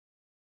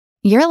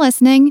You're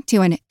listening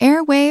to an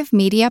Airwave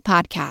Media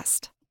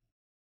Podcast.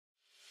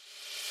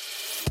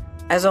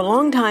 As a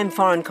longtime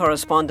foreign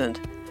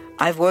correspondent,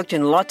 I've worked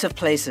in lots of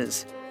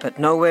places, but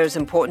nowhere as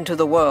important to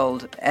the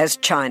world as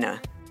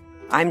China.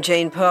 I'm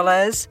Jane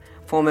Perlez,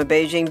 former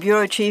Beijing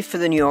bureau chief for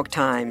the New York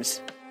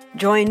Times.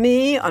 Join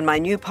me on my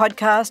new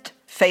podcast,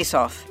 Face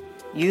Off,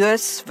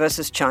 U.S.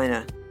 versus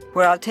China,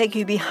 where I'll take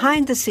you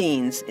behind the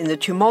scenes in the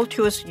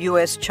tumultuous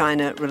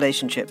U.S.-China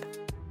relationship.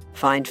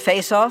 Find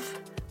Face Off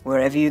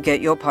wherever you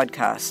get your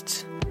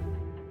podcasts.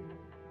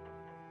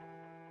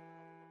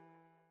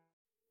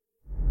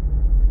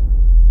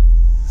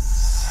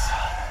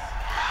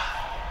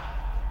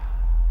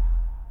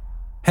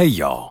 Hey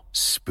y'all,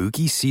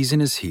 spooky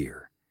season is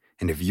here.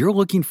 And if you're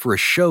looking for a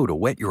show to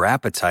whet your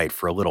appetite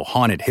for a little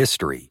haunted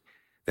history,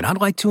 then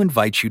I'd like to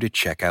invite you to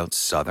check out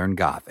Southern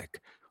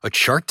Gothic, a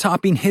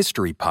chart-topping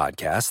history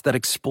podcast that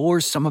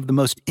explores some of the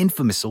most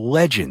infamous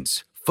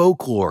legends,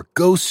 folklore,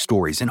 ghost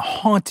stories, and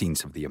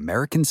hauntings of the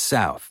American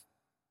South.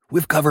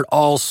 We've covered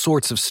all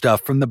sorts of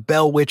stuff from the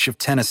Bell Witch of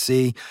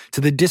Tennessee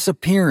to the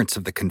disappearance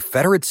of the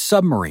Confederate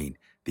submarine,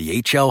 the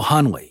H.L.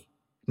 Hunley,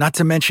 not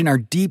to mention our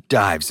deep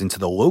dives into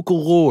the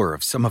local lore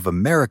of some of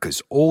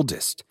America's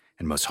oldest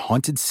and most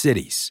haunted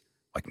cities,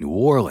 like New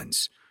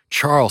Orleans,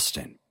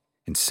 Charleston,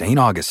 and St.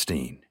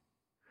 Augustine.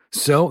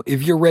 So,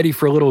 if you're ready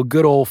for a little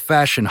good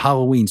old-fashioned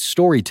Halloween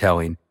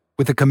storytelling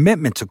with a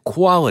commitment to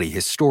quality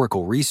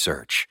historical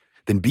research,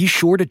 then be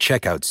sure to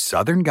check out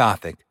Southern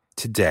Gothic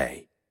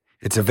today.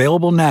 It's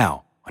available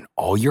now on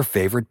all your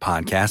favorite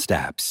podcast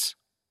apps.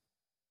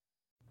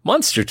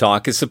 Monster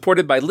Talk is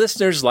supported by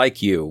listeners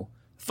like you.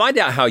 Find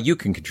out how you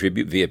can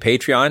contribute via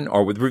Patreon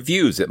or with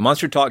reviews at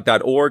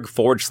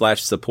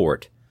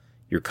monstertalk.org/support.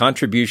 Your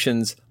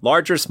contributions,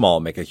 large or small,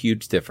 make a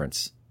huge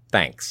difference.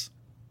 Thanks.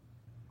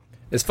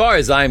 As far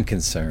as I'm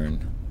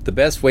concerned, the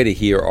best way to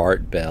hear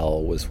Art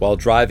Bell was while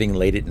driving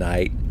late at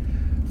night,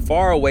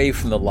 far away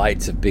from the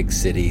lights of big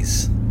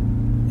cities.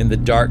 In the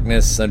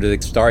darkness, under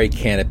the starry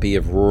canopy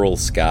of rural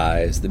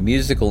skies, the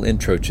musical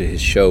intro to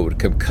his show would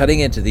come cutting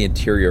into the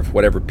interior of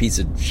whatever piece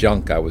of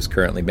junk I was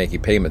currently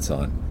making payments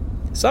on.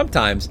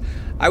 Sometimes,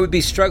 I would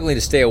be struggling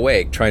to stay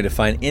awake, trying to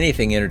find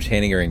anything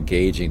entertaining or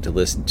engaging to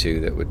listen to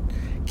that would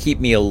keep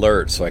me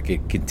alert so I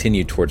could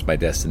continue towards my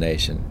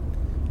destination.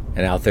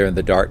 And out there in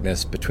the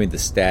darkness, between the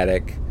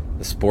static,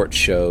 the sports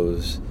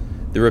shows,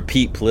 the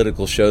repeat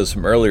political shows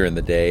from earlier in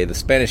the day, the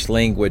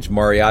Spanish-language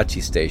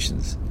mariachi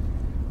stations,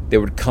 there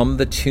would come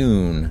the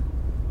tune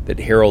that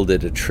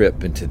heralded a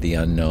trip into the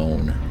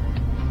unknown.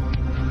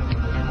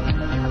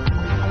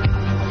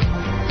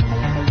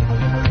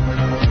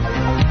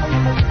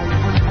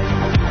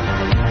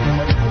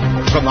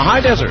 From the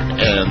high desert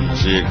and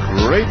the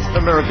great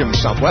American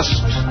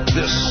Southwest,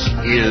 this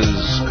is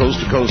Coast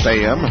to Coast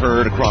AM,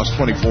 heard across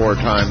 24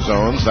 time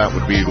zones. That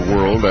would be the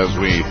world as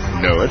we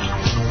know it.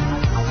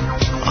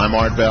 I'm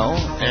Art Bell,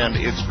 and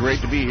it's great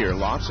to be here.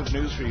 Lots of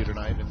news for you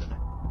tonight.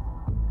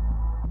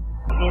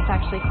 It's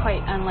actually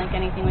quite unlike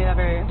anything we've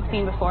ever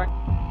seen before.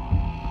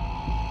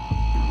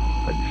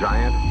 A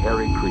giant,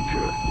 hairy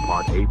creature,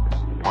 part ape,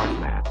 part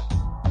man.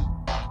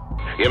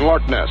 In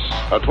Loch Ness,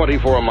 a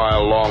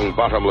 24-mile-long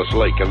bottomless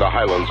lake in the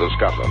Highlands of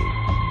Scotland.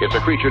 It's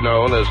a creature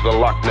known as the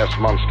Loch Ness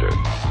Monster.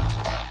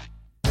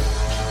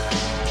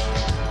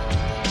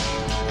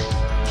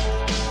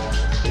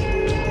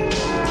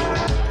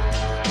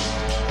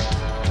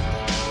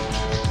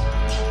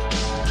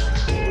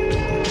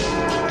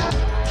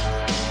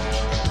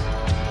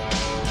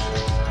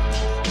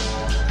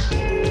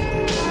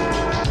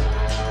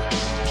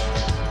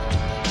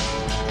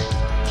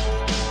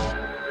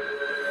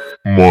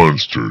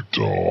 Monster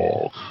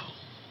Talk.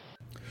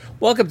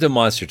 Welcome to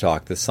Monster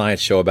Talk, the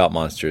science show about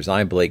monsters.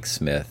 I'm Blake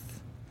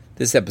Smith.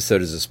 This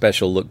episode is a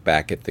special look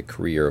back at the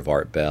career of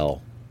Art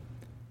Bell.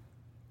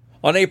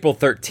 On April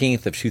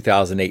 13th of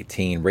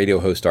 2018, radio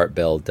host Art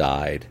Bell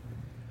died.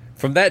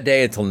 From that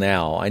day until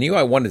now, I knew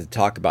I wanted to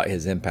talk about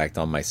his impact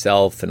on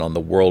myself and on the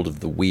world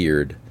of the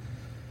weird.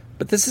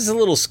 But this is a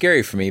little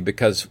scary for me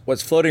because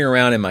what's floating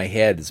around in my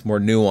head is more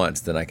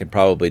nuanced than I can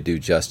probably do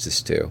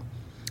justice to.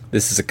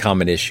 This is a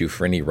common issue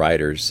for any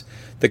writers.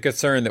 The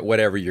concern that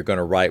whatever you're going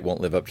to write won't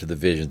live up to the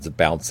visions of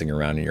bouncing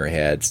around in your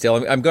head.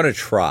 Still, I'm going to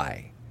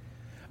try.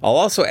 I'll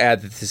also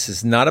add that this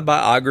is not a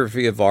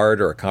biography of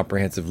Art or a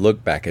comprehensive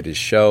look back at his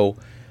show.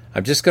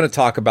 I'm just going to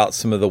talk about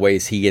some of the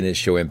ways he and his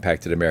show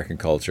impacted American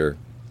culture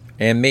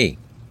and me.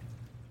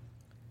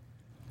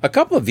 A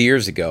couple of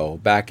years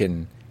ago, back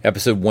in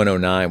episode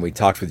 109, we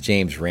talked with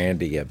James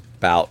Randi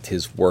about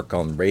his work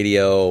on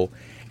radio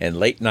and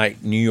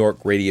late-night New York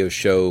radio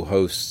show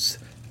hosts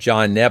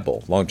John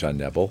Nebel, Long John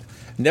Nebel.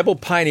 Nebel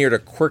pioneered a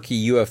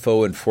quirky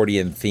UFO and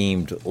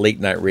Fortean-themed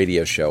late-night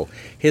radio show.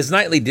 His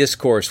nightly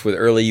discourse with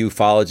early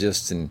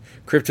ufologists and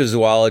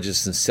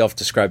cryptozoologists and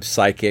self-described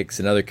psychics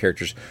and other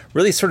characters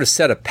really sort of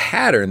set a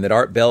pattern that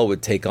Art Bell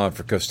would take on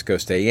for Coast to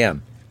Coast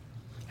AM.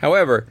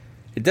 However,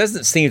 it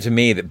doesn't seem to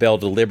me that Bell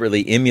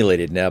deliberately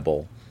emulated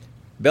Nebel.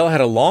 Bell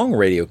had a long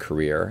radio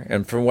career,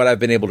 and from what I've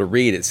been able to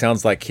read, it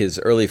sounds like his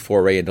early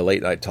foray into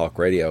late-night talk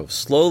radio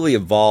slowly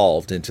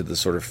evolved into the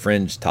sort of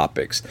fringe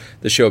topics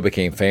the show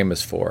became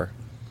famous for.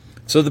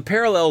 So the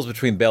parallels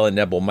between Bell and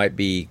Nebel might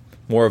be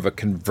more of a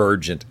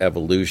convergent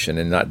evolution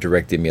and not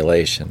direct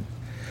emulation.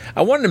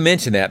 I wanted to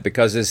mention that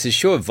because as his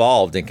show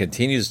evolved and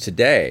continues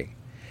today,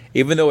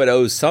 even though it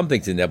owes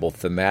something to Nebel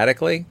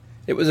thematically,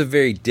 it was a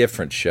very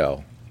different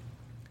show.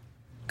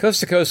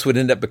 Coast to Coast would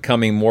end up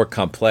becoming more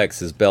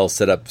complex as Bell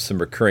set up some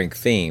recurring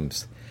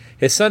themes.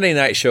 His Sunday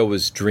night show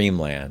was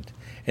Dreamland,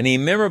 and he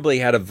memorably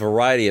had a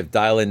variety of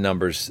dial-in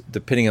numbers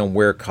depending on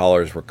where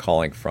callers were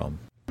calling from.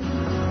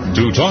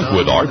 To talk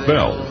with Art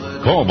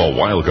Bell, call the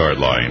Wildcard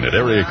line at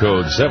area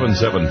code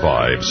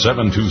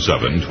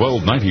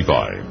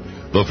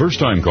 775-727-1295. The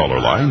first-time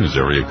caller line is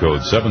area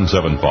code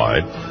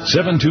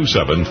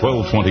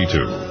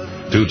 775-727-1222.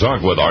 To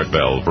talk with Art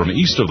Bell from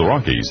east of the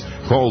Rockies,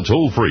 call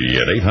toll-free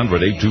at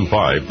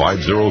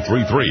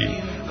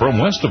 800-825-5033. From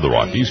west of the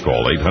Rockies,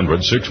 call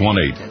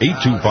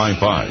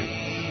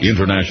 800-618-8255.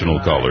 International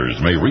callers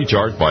may reach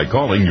Art by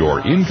calling your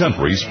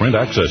in-country Sprint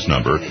access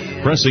number,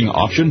 pressing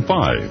option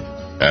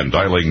 5, and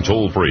dialing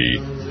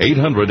toll-free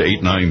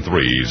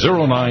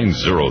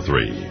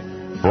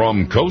 800-893-0903.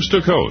 From coast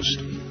to coast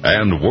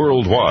and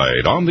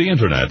worldwide on the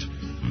Internet,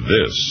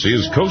 this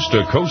is Coast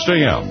to Coast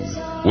AM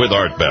with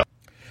Art Bell.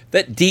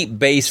 That deep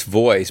bass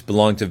voice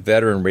belonged to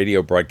veteran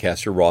radio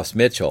broadcaster Ross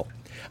Mitchell.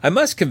 I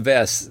must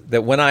confess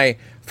that when I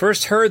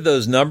first heard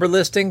those number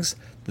listings,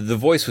 the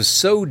voice was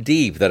so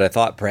deep that I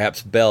thought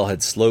perhaps Bell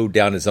had slowed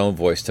down his own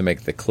voice to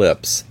make the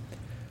clips.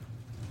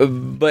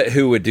 But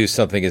who would do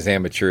something as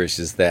amateurish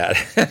as that?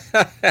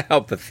 How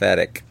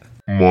pathetic.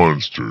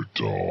 Monster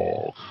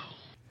Talk.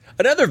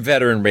 Another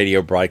veteran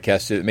radio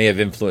broadcaster that may have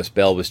influenced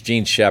Bell was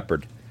Gene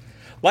Shepard.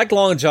 Like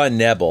Long John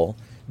Nebel,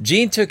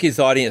 Gene took his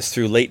audience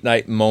through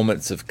late-night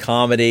moments of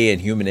comedy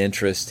and human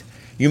interest.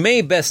 You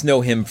may best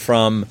know him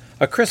from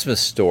A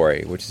Christmas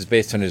Story, which is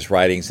based on his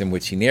writings in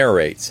which he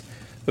narrates.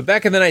 But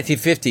back in the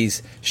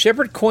 1950s,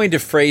 Shepard coined a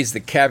phrase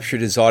that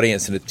captured his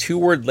audience in a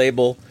two-word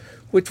label,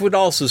 which would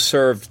also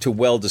serve to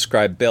well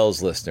describe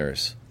Bell's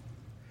listeners.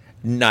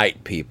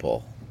 Night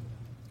people.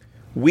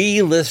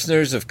 We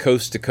listeners of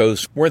Coast to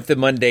Coast weren't the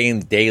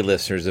mundane day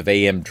listeners of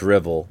AM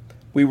drivel.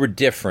 We were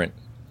different.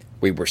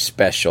 We were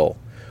special.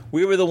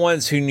 We were the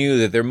ones who knew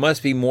that there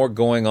must be more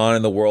going on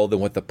in the world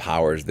than what the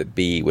powers that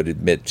be would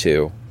admit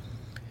to.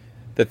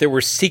 That there were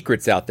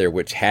secrets out there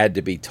which had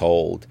to be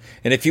told.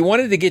 And if you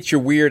wanted to get your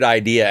weird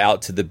idea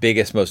out to the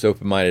biggest, most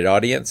open-minded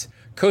audience,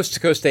 Coast to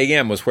Coast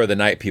AM was where the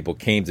night people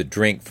came to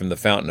drink from the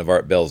fountain of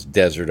Art Bell's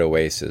desert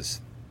oasis.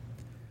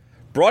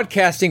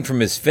 Broadcasting from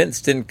his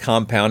fenced-in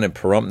compound in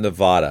Pahrump,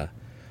 Nevada,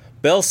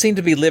 Bell seemed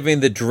to be living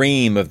the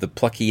dream of the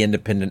plucky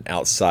independent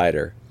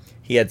outsider.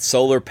 He had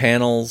solar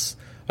panels,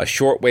 a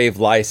shortwave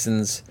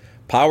license,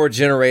 power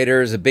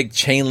generators, a big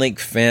chain-link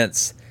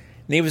fence,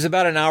 and he was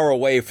about an hour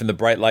away from the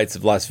bright lights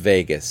of Las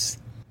Vegas.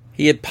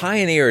 He had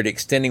pioneered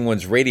extending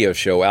one's radio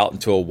show out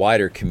into a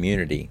wider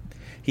community.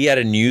 He had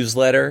a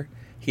newsletter.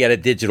 He had a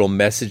digital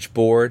message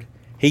board.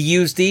 He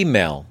used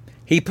email.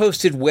 He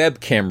posted web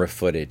camera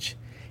footage.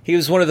 He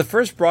was one of the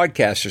first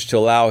broadcasters to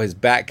allow his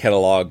back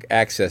catalog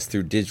access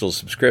through digital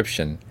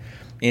subscription,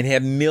 and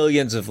had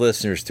millions of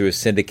listeners through a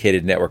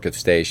syndicated network of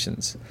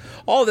stations.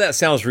 All of that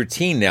sounds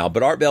routine now,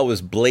 but Art Bell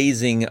was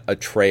blazing a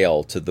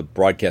trail to the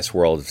broadcast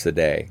world of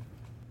today.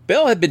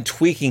 Bell had been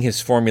tweaking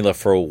his formula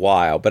for a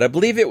while, but I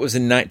believe it was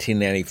in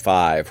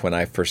 1995 when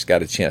I first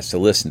got a chance to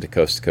listen to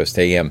Coast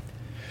AM.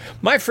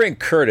 My friend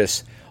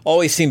Curtis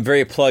always seemed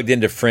very plugged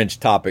into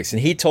fringe topics,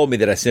 and he told me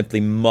that I simply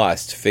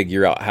must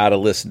figure out how to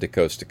listen to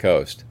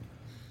Coast.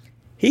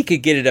 He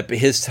could get it up at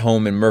his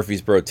home in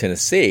Murfreesboro,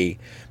 Tennessee,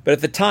 but at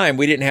the time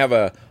we didn't have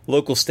a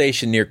local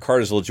station near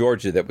Cartersville,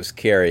 Georgia that was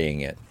carrying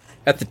it.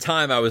 At the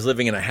time I was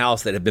living in a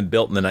house that had been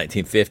built in the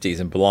 1950s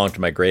and belonged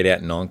to my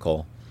great-aunt and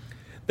uncle.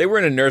 They were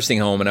in a nursing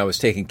home and I was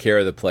taking care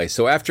of the place,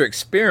 so after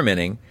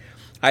experimenting,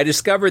 I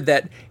discovered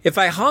that if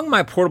I hung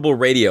my portable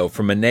radio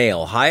from a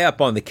nail high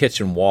up on the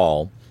kitchen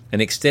wall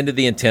and extended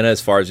the antenna as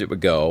far as it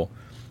would go,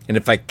 and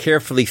if I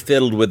carefully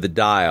fiddled with the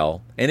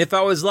dial, and if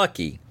I was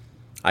lucky,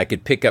 I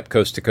could pick up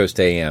Coast to Coast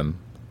AM.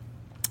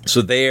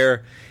 So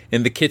there,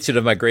 in the kitchen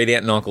of my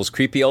great-aunt and uncle's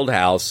creepy old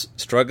house,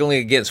 struggling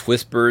against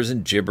whispers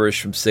and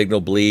gibberish from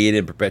signal bleed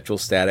and perpetual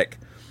static,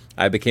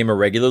 I became a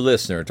regular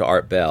listener to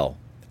Art Bell.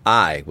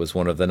 I was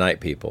one of the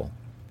night people.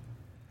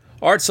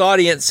 Art's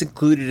audience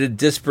included a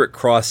disparate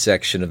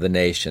cross-section of the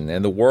nation,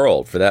 and the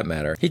world, for that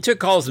matter. He took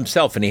calls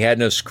himself, and he had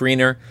no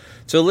screener,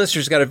 so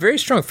listeners got a very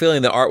strong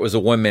feeling that Art was a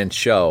one-man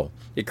show.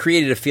 It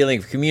created a feeling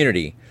of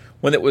community,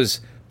 one that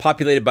was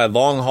populated by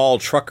long-haul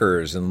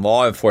truckers and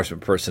law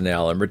enforcement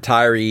personnel and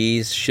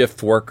retirees,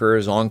 shift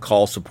workers,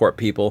 on-call support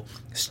people,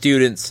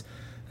 students,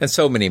 and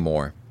so many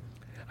more.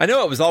 I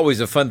know it was always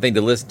a fun thing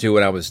to listen to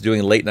when I was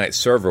doing late-night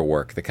server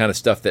work, the kind of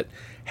stuff that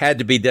had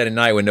to be done at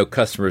night when no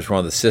customers were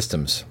on the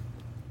systems.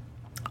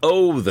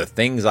 Oh, the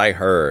things I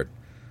heard.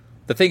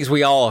 The things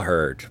we all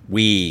heard,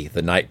 we,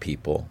 the night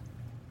people.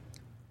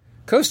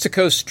 Coast to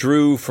Coast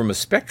drew from a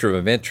spectrum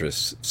of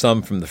interests,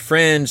 some from the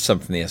fringe, some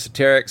from the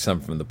esoteric, some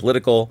from the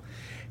political.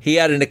 He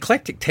had an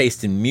eclectic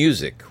taste in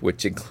music,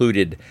 which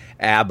included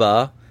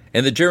ABBA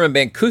and the German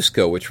band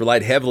Cusco, which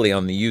relied heavily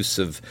on the use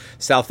of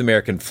South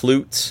American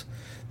flutes,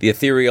 the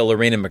ethereal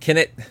Lorena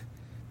McKennitt,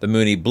 the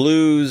Mooney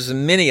Blues,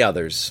 and many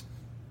others.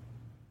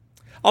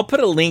 I'll put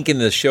a link in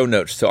the show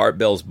notes to Art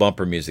Bell's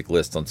bumper music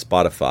list on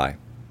Spotify.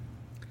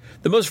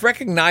 The most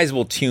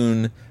recognizable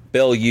tune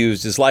Bell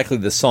used is likely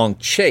the song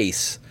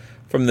Chase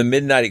from the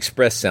Midnight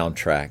Express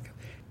soundtrack.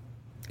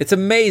 It's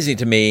amazing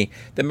to me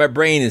that my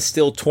brain is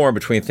still torn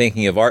between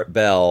thinking of Art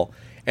Bell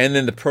and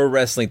then the pro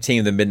wrestling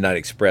team, the Midnight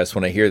Express,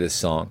 when I hear this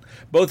song.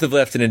 Both have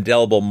left an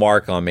indelible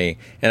mark on me,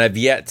 and I've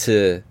yet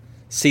to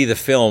see the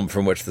film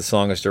from which the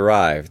song is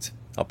derived.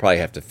 I'll probably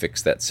have to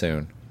fix that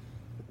soon.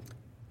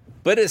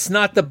 But it's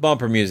not the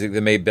bumper music that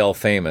made Bell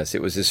famous.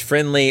 It was his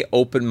friendly,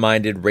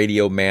 open-minded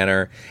radio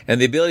manner and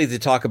the ability to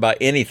talk about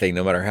anything,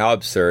 no matter how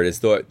absurd,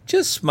 as though it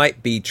just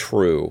might be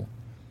true.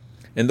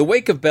 In the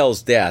wake of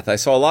Bell's death, I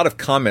saw a lot of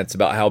comments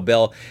about how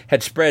Bell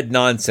had spread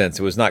nonsense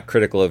and was not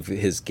critical of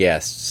his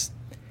guests.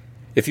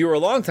 If you were a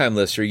longtime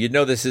listener, you'd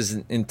know this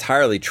isn't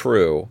entirely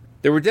true.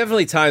 There were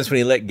definitely times when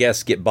he let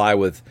guests get by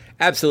with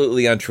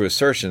absolutely untrue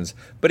assertions,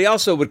 but he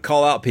also would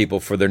call out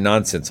people for their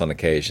nonsense on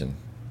occasion.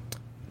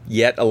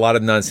 Yet, a lot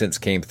of nonsense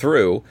came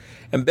through,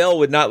 and Bell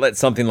would not let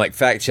something like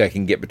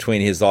fact-checking get between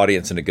his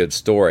audience and a good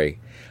story.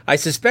 I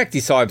suspect he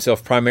saw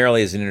himself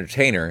primarily as an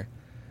entertainer,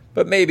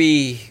 but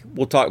maybe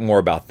we'll talk more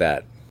about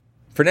that.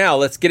 For now,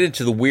 let's get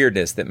into the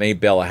weirdness that made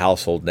Bell a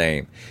household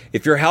name.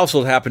 If your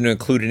household happened to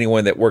include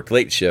anyone that worked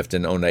late shift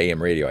and owned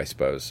AM radio, I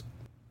suppose.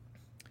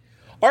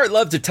 Art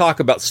loved to talk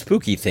about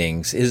spooky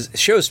things. His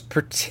show's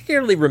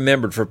particularly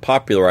remembered for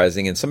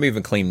popularizing, and some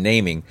even claim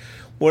naming,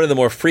 one of the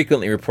more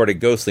frequently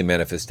reported ghostly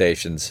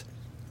manifestations,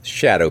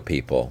 shadow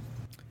people.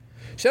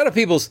 Shadow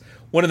people's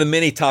one of the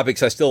many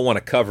topics I still want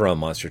to cover on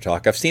Monster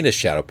Talk. I've seen a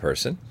shadow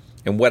person,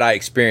 and what I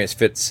experience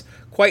fits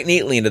quite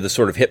neatly into the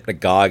sort of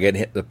hypnagogic and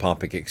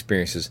hypnopompic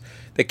experiences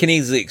that can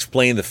easily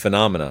explain the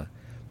phenomena.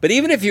 But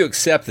even if you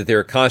accept that they're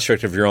a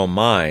construct of your own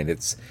mind,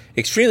 it's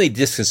extremely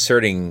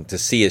disconcerting to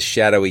see a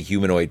shadowy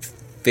humanoid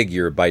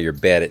figure by your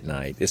bed at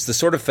night. It's the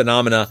sort of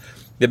phenomena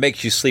that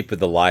makes you sleep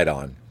with the light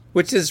on,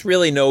 which is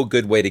really no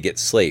good way to get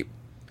sleep.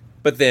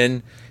 But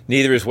then,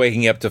 neither is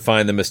waking up to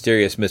find the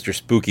mysterious Mr.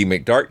 Spooky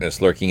McDarkness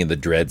lurking in the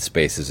dread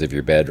spaces of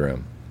your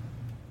bedroom.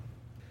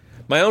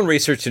 My own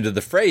research into the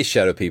phrase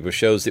shadow people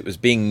shows it was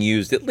being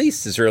used at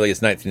least as early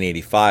as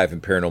 1985 in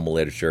paranormal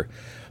literature,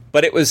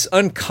 but it was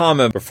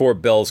uncommon before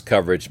Bell's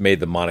coverage made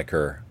the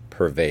moniker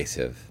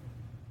pervasive.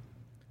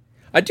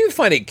 I do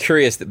find it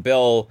curious that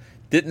Bell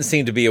didn't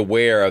seem to be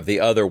aware of the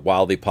other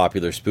wildly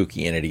popular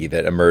spooky entity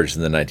that emerged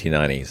in the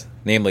 1990s,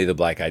 namely the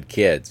Black-Eyed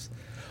Kids.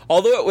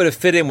 Although it would have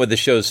fit in with the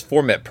show's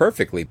format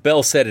perfectly,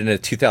 Bell said in a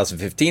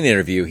 2015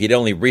 interview he'd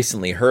only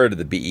recently heard of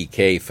the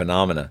BEK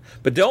phenomena.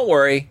 But don't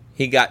worry,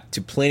 he got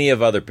to plenty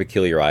of other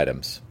peculiar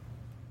items.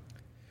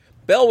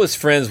 Bell was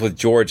friends with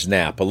George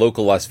Knapp, a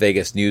local Las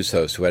Vegas news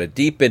host who had a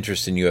deep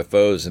interest in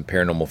UFOs and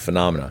paranormal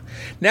phenomena.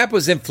 Knapp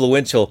was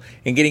influential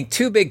in getting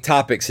two big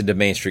topics into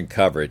mainstream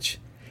coverage.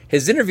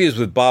 His interviews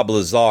with Bob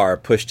Lazar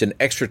pushed an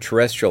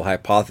extraterrestrial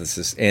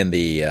hypothesis and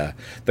the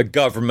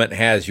government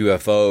has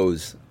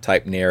UFOs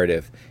type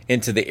narrative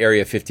into the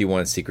Area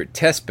 51 secret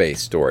test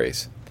base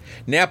stories.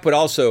 Knapp would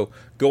also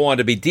go on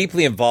to be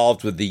deeply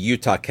involved with the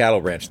Utah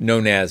cattle ranch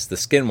known as the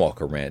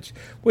Skinwalker Ranch,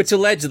 which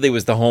allegedly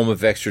was the home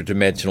of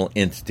extra-dimensional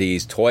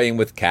entities toying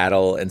with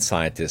cattle and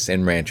scientists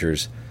and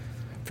ranchers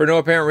for no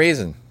apparent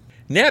reason.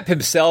 Knapp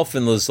himself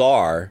and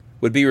Lazar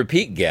would be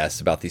repeat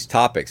guests about these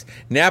topics.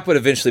 Knapp would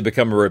eventually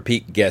become a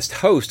repeat guest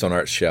host on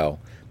Art's show.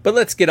 But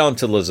let's get on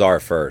to Lazar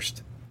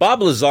first.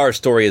 Bob Lazar's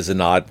story is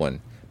an odd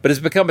one, but has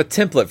become a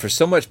template for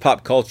so much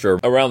pop culture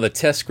around the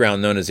test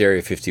ground known as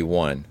Area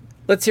 51.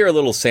 Let's hear a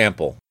little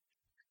sample.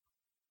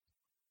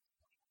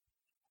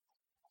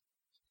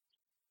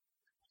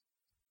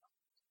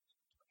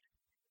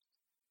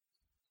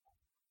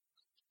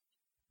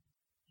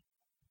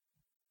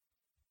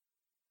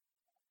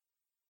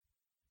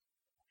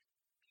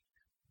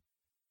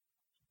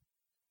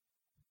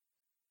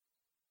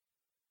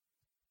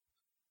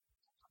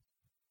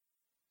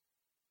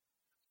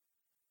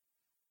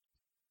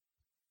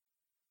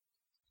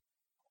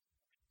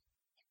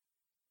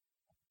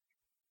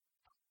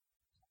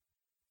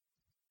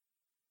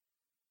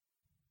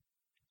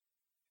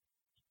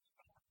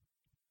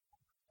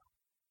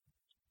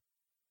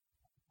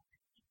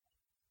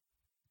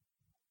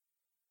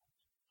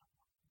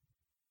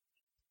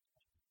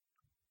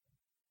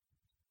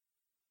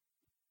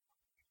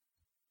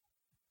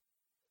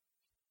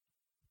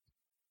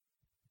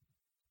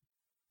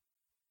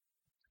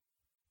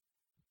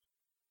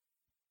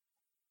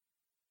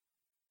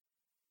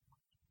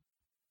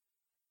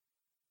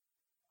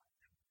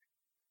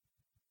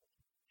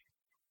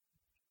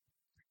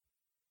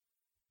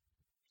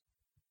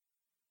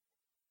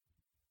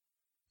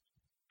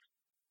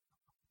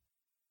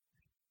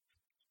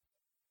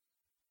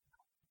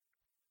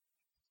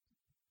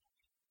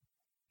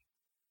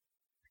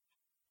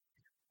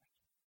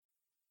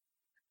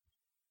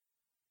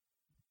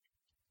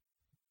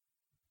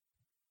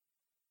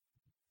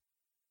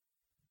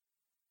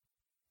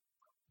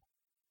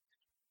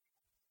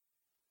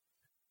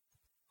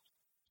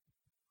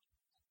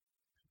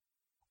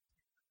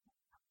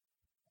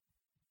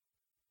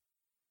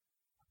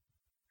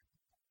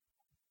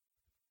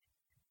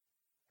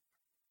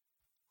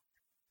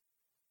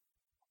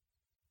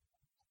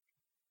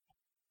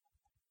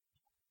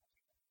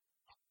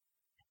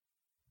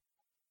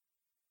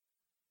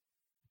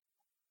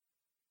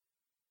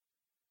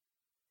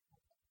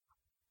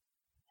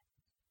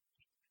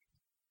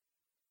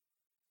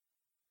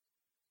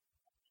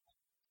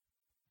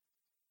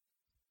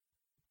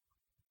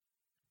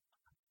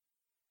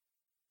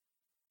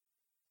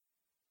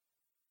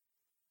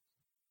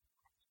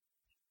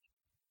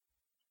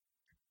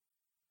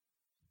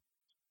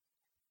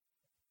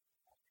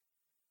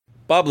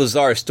 Bob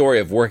Lazar's story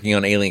of working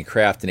on alien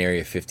craft in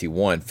Area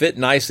 51 fit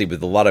nicely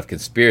with a lot of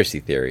conspiracy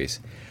theories.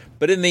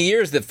 But in the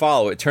years that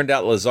follow, it turned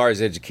out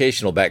Lazar's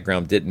educational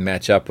background didn't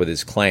match up with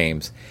his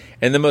claims,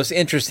 and the most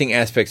interesting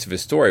aspects of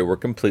his story were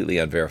completely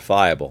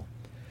unverifiable.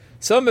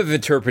 Some have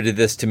interpreted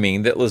this to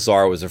mean that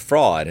Lazar was a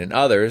fraud, and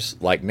others,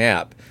 like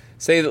Knapp,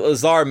 say that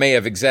Lazar may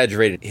have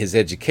exaggerated his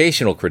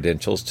educational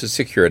credentials to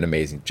secure an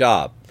amazing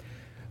job.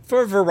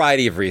 For a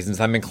variety of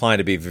reasons, I'm inclined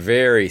to be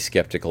very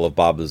skeptical of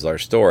Bob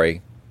Lazar's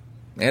story,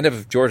 and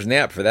of George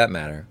Knapp for that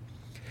matter.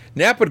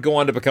 Knapp would go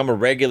on to become a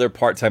regular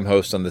part-time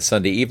host on the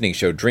Sunday evening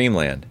show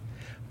Dreamland,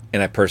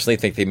 and I personally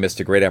think they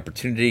missed a great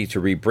opportunity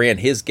to rebrand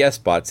his guest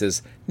spots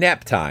as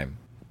Nap Time.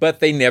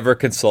 But they never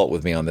consult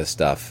with me on this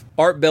stuff.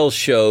 Art Bell's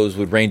shows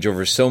would range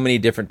over so many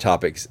different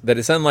topics that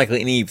it's unlikely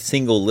any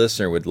single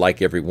listener would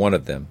like every one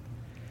of them.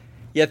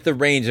 Yet the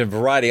range and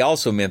variety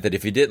also meant that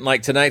if you didn't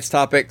like tonight's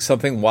topic,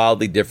 something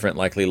wildly different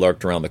likely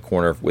lurked around the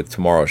corner with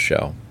tomorrow's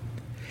show.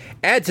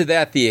 Add to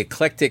that the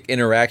eclectic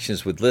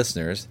interactions with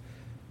listeners,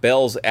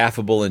 Bell's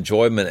affable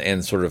enjoyment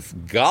and sort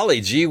of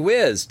golly gee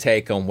whiz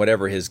take on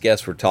whatever his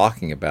guests were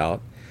talking about,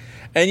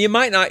 and you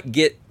might not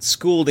get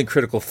schooled in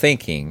critical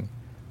thinking,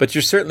 but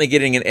you're certainly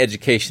getting an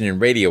education in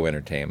radio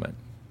entertainment.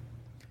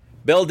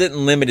 Bell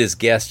didn't limit his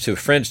guests to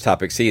fringe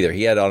topics either.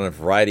 He had on a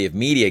variety of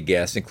media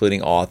guests,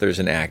 including authors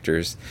and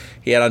actors.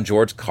 He had on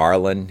George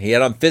Carlin. He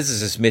had on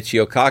physicist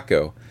Michio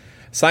Kaku.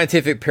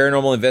 Scientific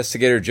paranormal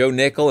investigator Joe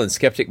Nickell and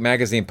Skeptic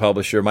magazine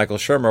publisher Michael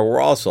Shermer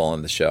were also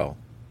on the show.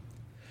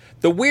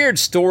 The weird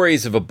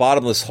stories of a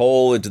bottomless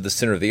hole into the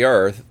center of the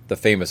earth, the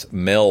famous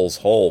Mel's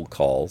Hole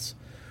calls,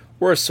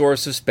 were a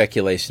source of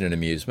speculation and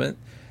amusement.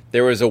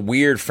 There was a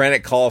weird,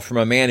 frantic call from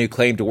a man who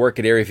claimed to work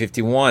at Area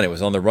 51 and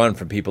was on the run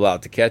from people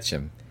out to catch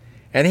him.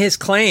 And his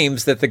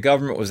claims that the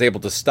government was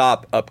able to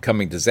stop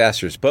upcoming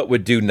disasters but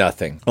would do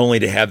nothing, only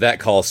to have that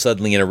call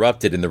suddenly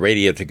interrupted and the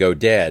radio to go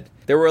dead.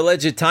 There were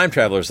alleged time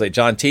travelers like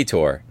John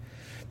Titor.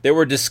 There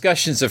were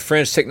discussions of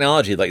fringe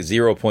technology like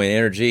zero-point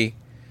energy,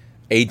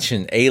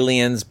 ancient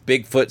aliens,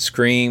 Bigfoot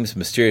screams,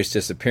 mysterious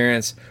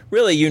disappearance.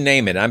 Really, you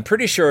name it. I'm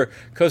pretty sure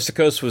Coast to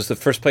Coast was the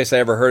first place I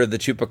ever heard of the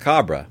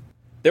chupacabra.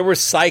 There were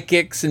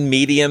psychics and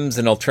mediums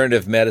and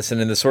alternative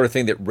medicine and the sort of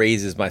thing that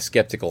raises my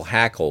skeptical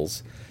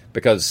hackles,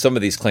 because some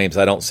of these claims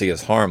I don't see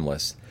as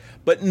harmless.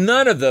 But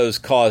none of those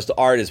caused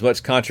Art as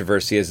much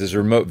controversy as his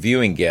remote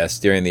viewing guests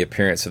during the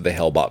appearance of the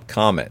Hale-Bopp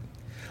comet.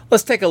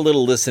 Let's take a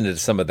little listen to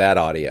some of that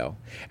audio.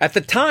 At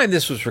the time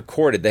this was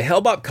recorded, the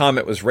Hale-Bopp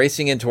comet was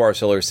racing into our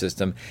solar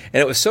system,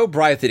 and it was so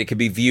bright that it could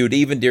be viewed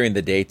even during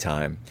the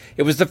daytime.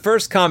 It was the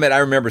first comet I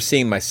remember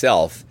seeing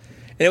myself,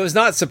 and it was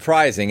not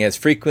surprising, as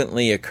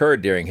frequently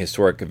occurred during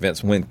historic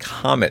events when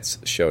comets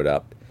showed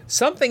up.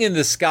 Something in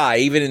the sky,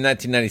 even in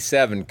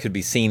 1997, could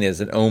be seen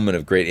as an omen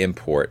of great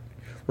import.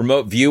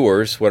 Remote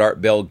viewers, what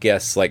Art Bell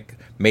guests like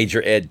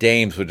Major Ed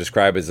Dames would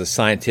describe as a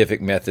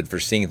scientific method for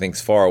seeing things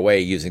far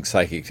away using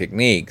psychic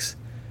techniques.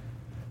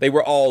 They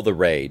were all the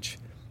rage.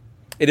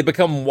 It had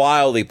become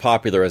wildly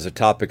popular as a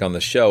topic on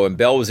the show, and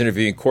Bell was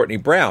interviewing Courtney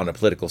Brown, a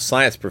political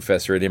science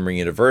professor at Emory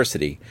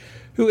University,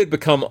 who had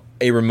become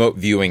a remote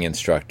viewing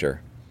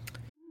instructor.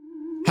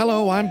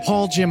 Hello, I'm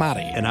Paul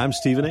Giamatti. And I'm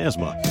Stephen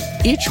Asma.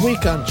 Each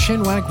week on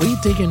Chinwag, we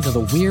dig into the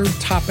weird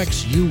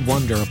topics you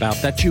wonder about,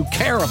 that you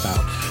care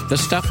about. The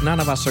stuff none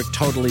of us are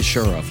totally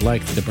sure of,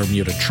 like the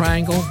Bermuda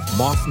Triangle,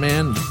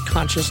 Mothman,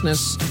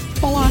 consciousness,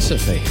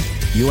 philosophy,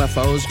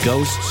 UFOs,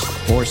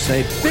 ghosts, or,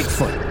 say,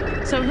 Bigfoot.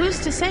 So who's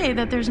to say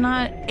that there's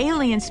not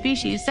alien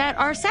species that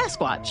are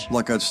Sasquatch?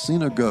 Like I'd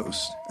seen a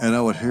ghost, and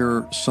I would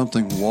hear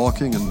something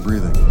walking and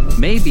breathing.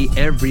 Maybe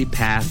every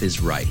path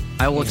is right.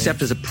 I will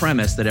accept as a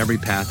premise that every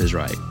path is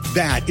right.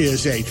 That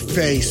is a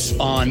face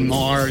on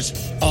Mars,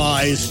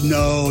 eyes,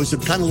 nose.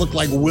 It kind of looked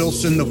like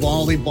Wilson the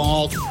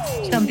volleyball.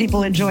 Some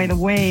people enjoy the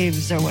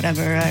waves or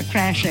whatever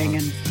crashing,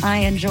 and I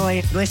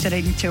enjoy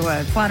listening to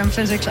a quantum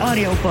physics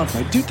audiobook.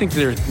 I do think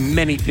there are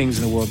many things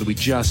in the world that we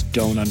just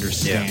don't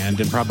understand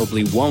and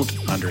probably won't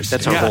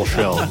understand. That's our whole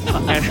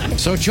show.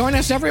 So join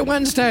us every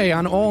Wednesday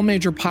on all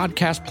major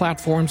podcast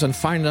platforms and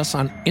find us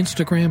on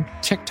Instagram,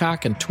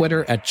 TikTok, and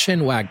Twitter at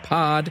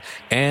ChinwagPod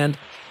and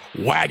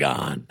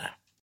Wagon.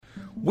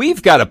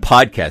 We've got a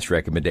podcast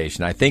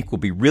recommendation I think will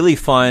be really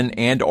fun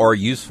and or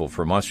useful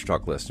for Monster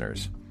Talk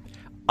listeners.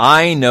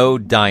 I Know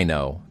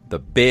Dino, the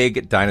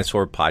Big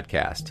Dinosaur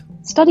Podcast.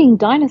 Studying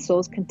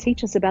dinosaurs can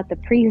teach us about the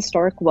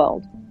prehistoric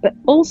world, but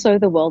also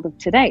the world of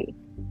today.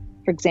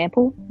 For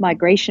example,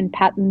 migration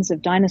patterns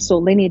of dinosaur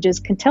lineages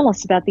can tell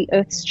us about the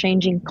Earth's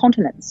changing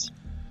continents.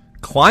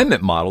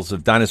 Climate models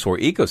of dinosaur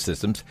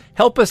ecosystems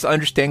help us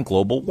understand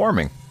global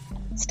warming.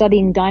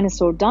 Studying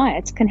dinosaur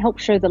diets can help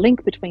show the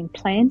link between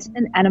plant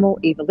and animal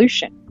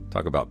evolution.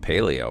 Talk about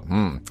paleo.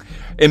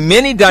 In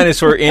many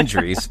dinosaur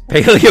injuries,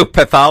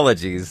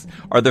 paleopathologies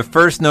are the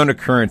first known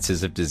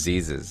occurrences of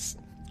diseases.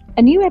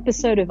 A new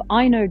episode of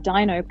I Know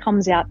Dino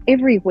comes out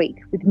every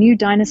week with new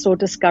dinosaur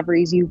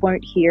discoveries you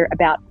won't hear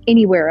about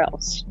anywhere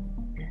else.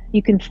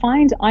 You can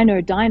find I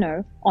Know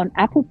Dino on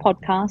Apple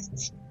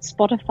Podcasts,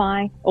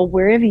 Spotify, or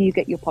wherever you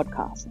get your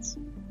podcasts.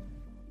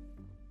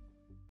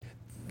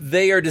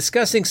 They are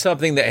discussing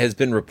something that has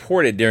been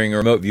reported during a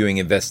remote viewing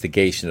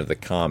investigation of the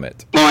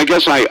comet. Well, I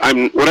guess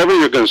I'm whatever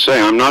you're going to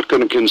say, I'm not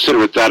going to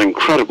consider it that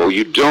incredible.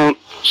 You don't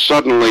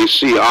suddenly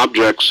see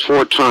objects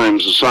 4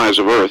 times the size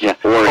of Earth,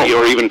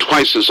 or even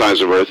twice the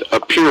size of Earth,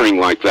 appearing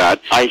like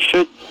that. I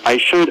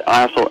should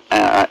also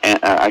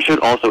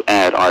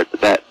add, Art,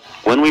 that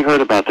when we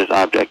heard about this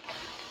object,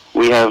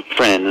 we have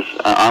friends.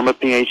 I'm a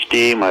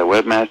PhD. My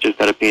webmaster's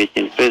got a PhD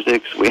in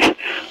physics.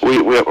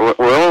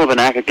 We're all of an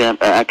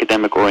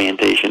academic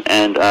orientation,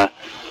 and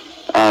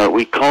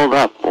we called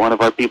up. One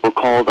of our people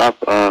called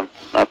up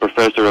a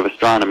professor of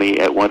astronomy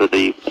at one of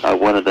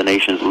the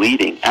nation's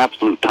leading,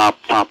 absolute top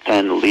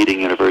 10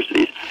 leading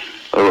universities.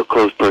 A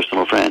close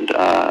personal friend,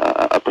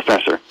 a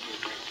professor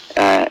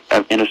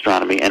in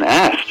astronomy, and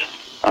asked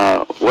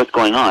what's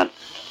going on.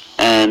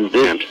 And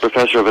this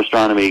professor of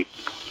astronomy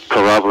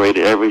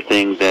corroborated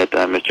everything that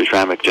Mr.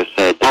 Schrammick just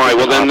said. All right,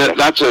 well then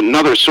that's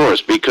another source,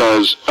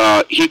 because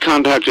he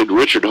contacted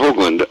Richard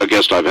Hoagland, a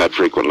guest I've had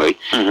frequently,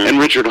 and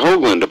Richard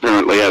Hoagland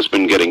apparently has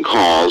been getting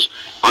calls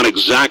on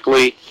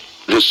exactly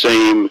the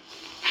same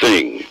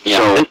thing. Yeah,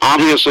 so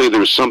obviously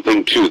there's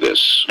something to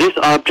this. This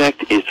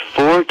object is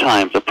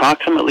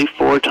approximately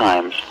 4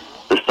 times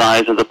the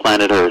size of the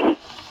planet Earth,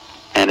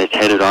 and it's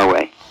headed our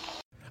way.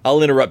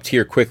 I'll interrupt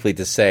here quickly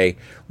to say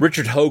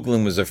Richard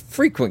Hoagland was a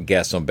frequent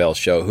guest on Bell's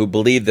show who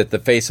believed that the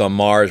face on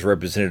Mars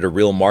represented a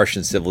real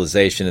Martian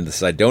civilization in the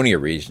Cydonia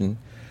region.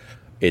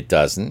 It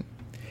doesn't.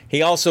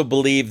 He also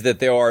believed that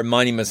there are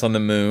monuments on the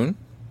moon,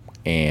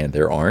 and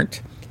there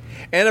aren't,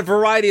 and a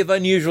variety of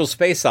unusual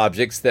space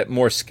objects that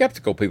more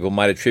skeptical people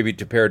might attribute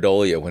to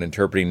pareidolia when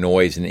interpreting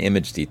noise and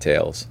image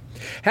details.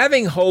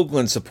 Having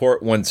Hoagland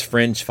support one's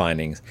fringe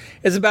findings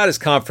is about as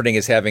comforting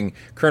as having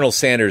Colonel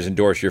Sanders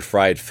endorse your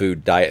fried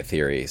food diet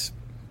theories.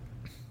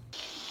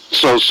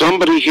 So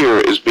somebody here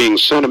is being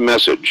sent a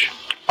message.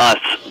 Us.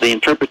 The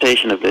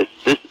interpretation of this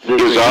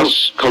is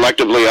us,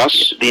 collectively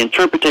us? The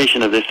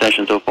interpretation of this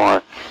session so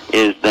far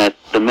is that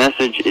the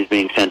message is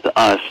being sent to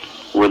us.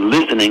 We're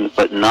listening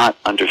but not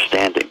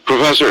understanding.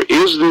 Professor,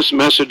 is this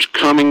message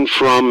coming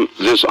from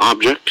this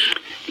object?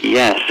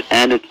 Yes,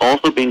 and it's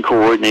also being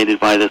coordinated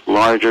by this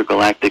larger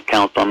galactic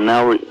council.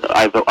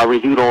 I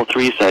reviewed all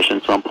 3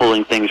 sessions, so I'm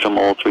pulling things from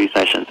all 3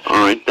 sessions.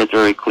 All right. That's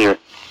very clear.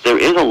 There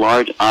is a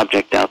large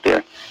object out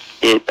there.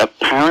 It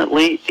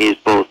apparently is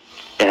both,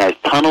 it has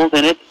tunnels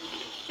in it.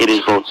 It is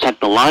both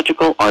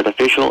technological,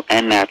 artificial,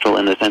 and natural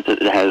in the sense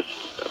that it has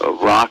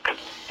rock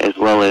as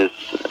well as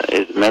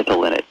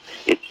metal in it.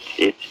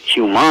 It's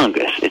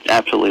humongous. It's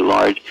absolutely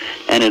large,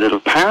 and it is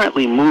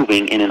apparently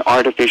moving in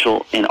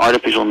artificial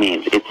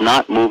means. It's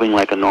not moving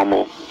like a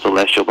normal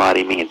celestial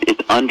body means.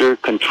 It's under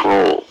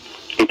control.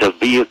 It's a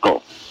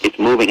vehicle. It's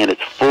moving, and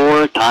it's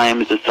 4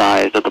 times the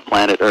size of the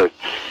planet Earth.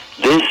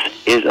 This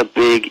is a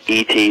big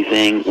E.T.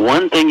 thing.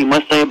 One thing you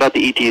must say about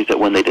the E.T. is that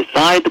when they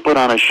decide to put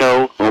on a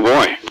show, oh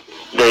boy,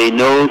 they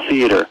know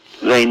theater.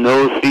 They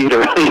know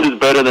theater. This is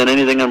better than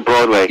anything on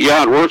Broadway.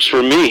 Yeah, it works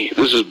for me.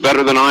 This is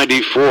better than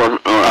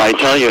ID4. I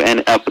tell you,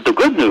 and but the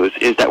good news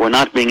is that we're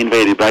not being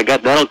invaded, but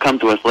that'll come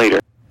to us later.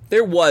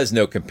 There was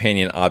no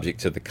companion object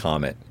to the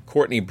comet.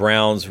 Courtney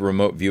Brown's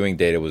remote viewing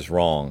data was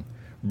wrong.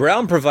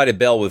 Brown provided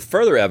Bell with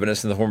further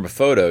evidence in the form of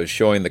photos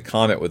showing the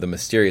comet with a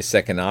mysterious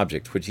second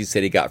object, which he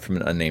said he got from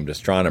an unnamed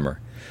astronomer.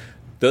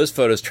 Those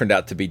photos turned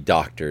out to be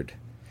doctored.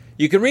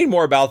 You can read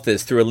more about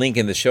this through a link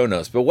in the show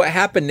notes, but what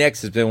happened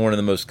next has been one of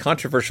the most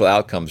controversial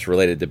outcomes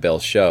related to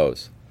Bell's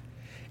shows.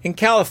 In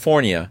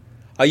California,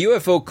 a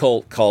UFO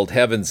cult called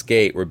Heaven's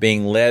Gate were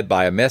being led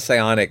by a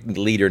messianic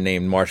leader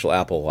named Marshall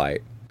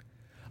Applewhite.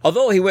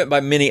 Although he went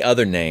by many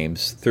other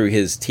names through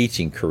his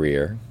teaching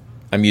career,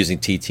 I'm using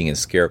teaching in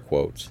scare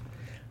quotes,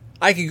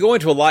 I could go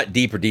into a lot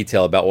deeper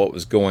detail about what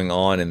was going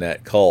on in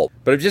that cult,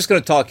 but I'm just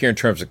going to talk here in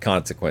terms of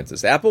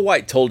consequences.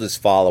 Applewhite told his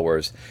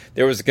followers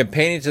there was a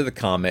companion to the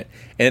comet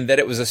and that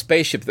it was a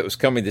spaceship that was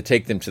coming to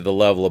take them to the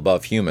level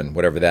above human,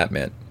 whatever that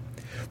meant.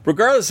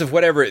 Regardless of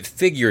whatever it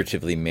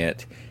figuratively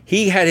meant,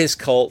 he had his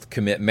cult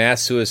commit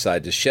mass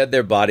suicide to shed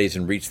their bodies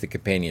and reach the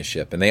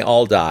companionship, and they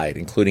all died,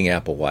 including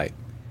Applewhite.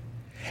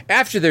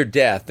 After their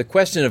death, the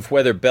question of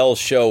whether Bell's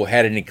show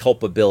had any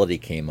culpability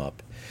came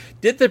up.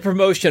 Did the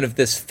promotion of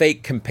this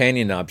fake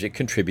companion object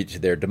contribute to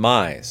their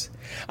demise?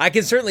 I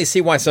can certainly see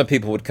why some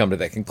people would come to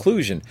that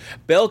conclusion.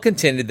 Bell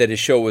contended that his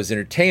show was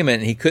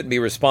entertainment and he couldn't be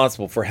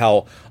responsible for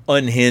how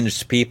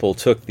unhinged people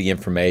took the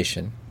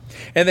information.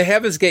 And the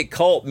Heaven's Gate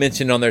cult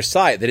mentioned on their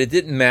site that it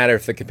didn't matter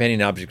if the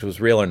companion object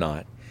was real or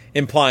not,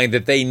 implying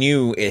that they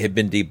knew it had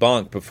been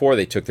debunked before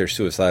they took their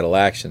suicidal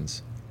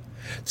actions.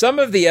 Some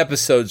of the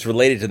episodes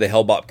related to the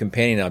Hellbop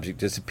companion object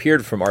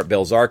disappeared from Art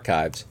Bell's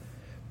archives,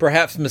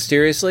 perhaps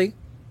mysteriously,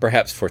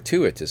 perhaps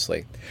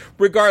fortuitously.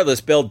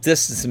 Regardless, Bell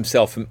distanced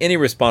himself from any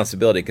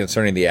responsibility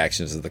concerning the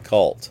actions of the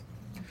cult.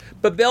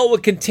 But Bell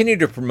would continue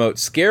to promote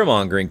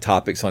scaremongering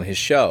topics on his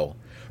show,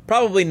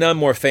 probably none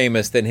more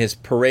famous than his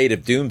parade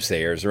of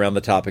doomsayers around the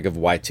topic of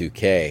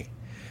Y2K.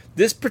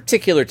 This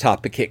particular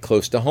topic hit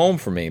close to home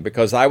for me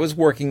because I was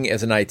working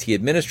as an IT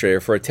administrator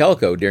for a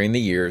telco during the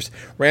years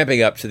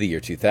ramping up to the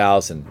year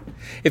 2000.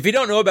 If you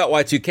don't know about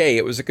Y2K,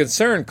 it was a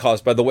concern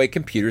caused by the way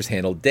computers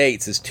handled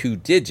dates as 2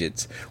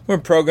 digits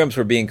when programs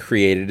were being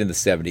created in the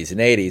 70s and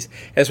 80s.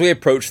 As we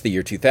approached the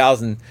year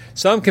 2000,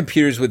 some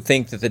computers would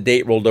think that the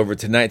date rolled over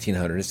to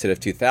 1900 instead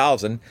of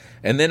 2000,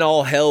 and then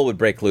all hell would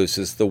break loose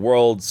as the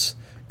world's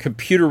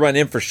computer-run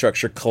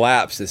infrastructure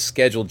collapsed as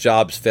scheduled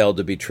jobs failed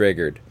to be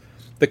triggered.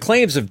 The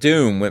claims of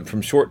doom went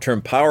from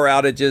short-term power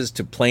outages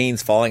to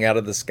planes falling out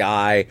of the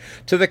sky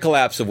to the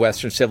collapse of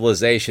Western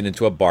civilization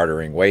into a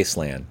bartering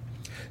wasteland.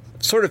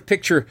 Sort of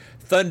picture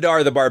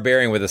Thundar the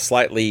Barbarian with a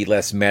slightly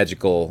less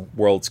magical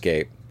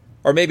worldscape.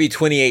 Or maybe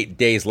 28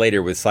 Days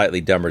Later with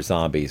slightly dumber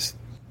zombies.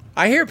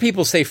 I hear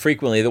people say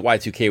frequently that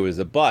Y2K was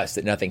a bust,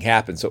 that nothing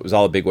happened, so it was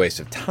all a big waste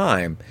of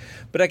time.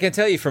 But I can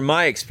tell you from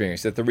my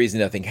experience that the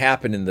reason nothing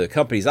happened in the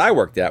companies I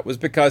worked at was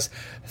because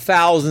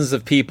thousands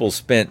of people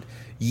spent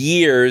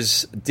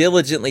years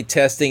diligently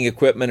testing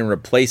equipment and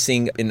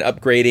replacing and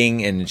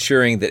upgrading and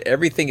ensuring that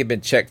everything had been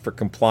checked for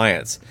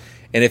compliance.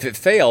 And if it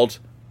failed,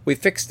 we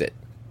fixed it.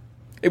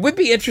 It would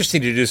be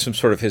interesting to do some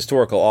sort of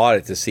historical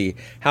audit to see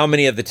how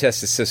many of the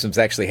tested systems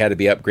actually had to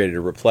be upgraded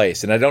or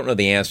replaced, and I don't know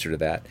the answer to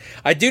that.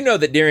 I do know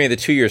that during the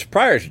 2 years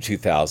prior to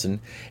 2000,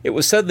 it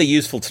was suddenly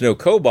useful to know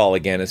COBOL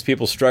again as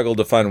people struggled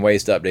to find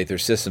ways to update their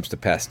systems to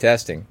pass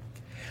testing.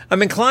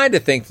 I'm inclined to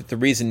think that the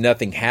reason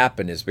nothing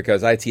happened is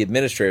because IT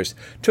administrators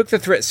took the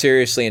threat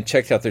seriously and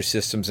checked out their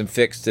systems and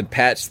fixed and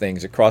patched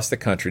things across the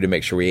country to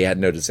make sure we had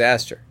no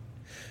disaster.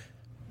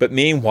 But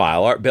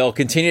meanwhile, Art Bell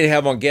continued to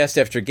have on guest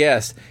after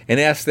guest and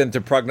asked them to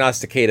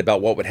prognosticate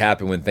about what would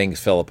happen when things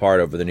fell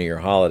apart over the New Year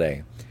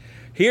holiday.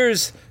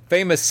 Here's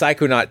famous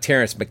psychonaut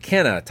Terence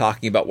McKenna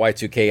talking about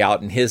Y2K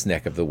out in his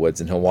neck of the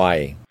woods in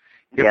Hawaii.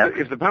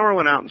 If the power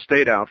went out and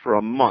stayed out for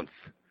a month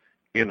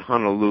in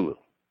Honolulu,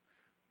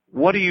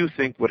 what do you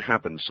think would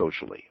happen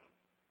socially?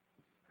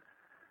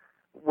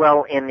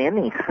 Well, in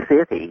any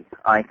city,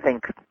 I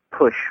think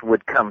push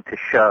would come to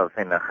shove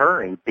in a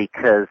hurry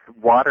because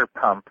water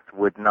pumps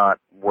would not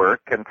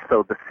work, and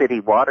so the city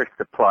water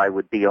supply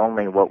would be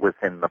only what was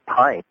in the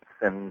pipes,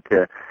 and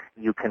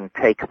you can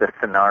take the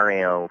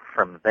scenario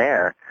from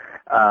there.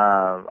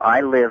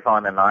 I live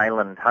on an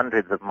island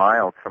hundreds of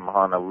miles from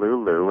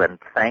Honolulu, and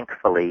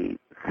thankfully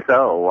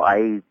so.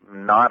 I'm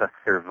not a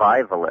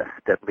survivalist,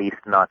 at least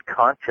not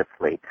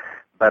consciously,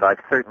 but I've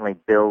certainly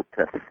built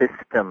a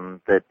system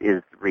that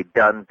is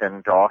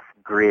redundant,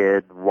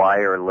 off-grid,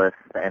 wireless,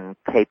 and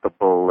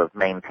capable of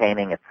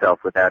maintaining itself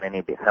without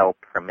any help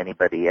from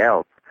anybody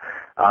else.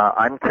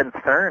 I'm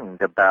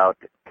concerned about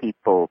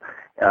people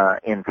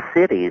in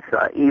cities,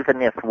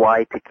 even if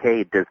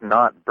Y2K does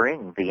not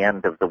bring the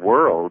end of the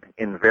world,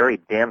 in very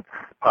dense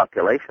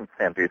population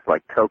centers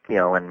like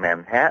Tokyo and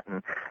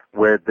Manhattan,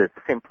 where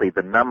simply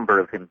the number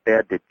of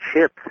embedded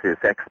chips is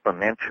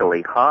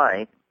exponentially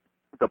high,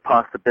 the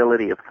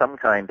possibility of some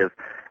kind of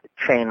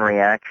chain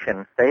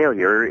reaction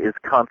failure is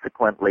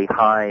consequently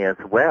high as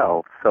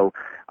well. So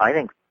I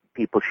think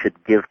people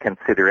should give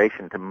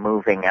consideration to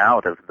moving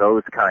out of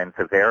those kinds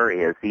of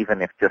areas,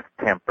 even if just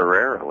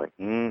temporarily.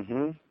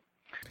 Mm-hmm.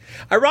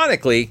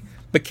 Ironically,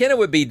 McKenna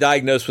would be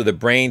diagnosed with a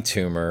brain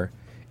tumor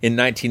in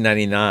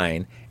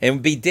 1999 and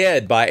would be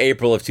dead by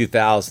April of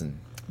 2000.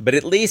 But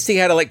at least he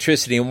had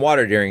electricity and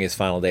water during his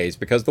final days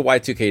because the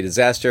Y2K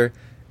disaster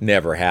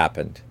never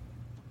happened.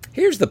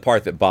 Here's the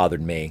part that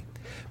bothered me.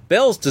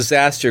 Bell's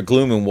disaster,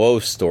 gloom, and woe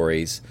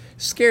stories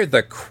scared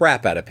the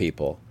crap out of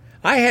people.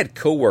 I had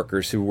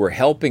coworkers who were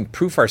helping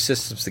proof our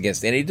systems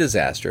against any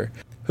disaster,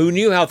 who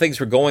knew how things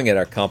were going at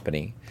our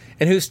company,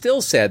 and who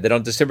still said that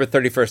on December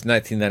 31st,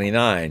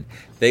 1999,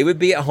 they would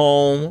be at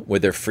home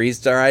with their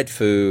freeze-dried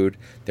food,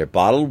 their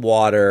bottled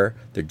water,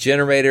 their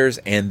generators,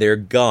 and their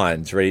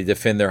guns ready to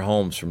defend their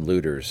homes from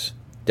looters.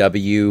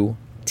 WTF.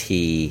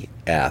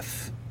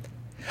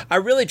 I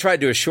really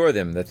tried to assure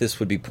them that this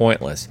would be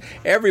pointless.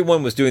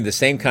 Everyone was doing the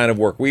same kind of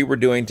work we were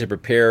doing to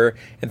prepare,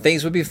 and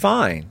things would be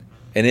fine.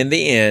 And in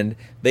the end,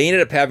 they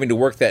ended up having to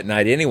work that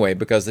night anyway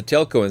because the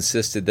telco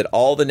insisted that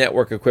all the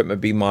network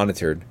equipment be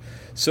monitored.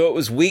 So it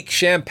was weak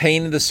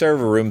champagne in the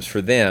server rooms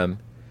for them,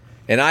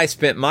 and I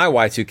spent my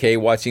Y2K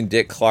watching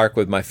Dick Clark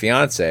with my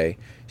fiancé,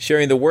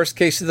 sharing the worst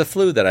case of the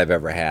flu that I've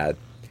ever had.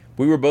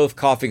 We were both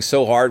coughing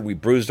so hard we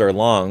bruised our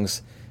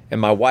lungs, and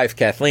my wife,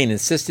 Kathleen,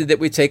 insisted that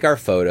we take our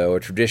photo, a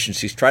tradition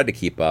she's tried to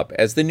keep up,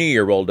 as the new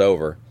year rolled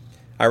over.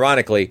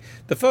 Ironically,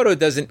 the photo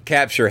doesn't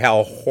capture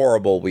how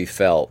horrible we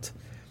felt.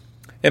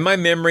 And my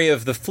memory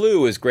of the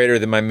flu is greater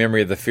than my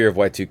memory of the fear of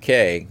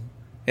Y2K,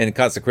 and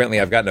consequently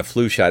I've gotten a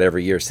flu shot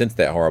every year since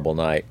that horrible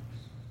night.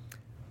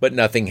 But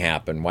nothing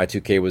happened.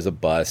 Y2K was a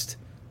bust,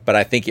 but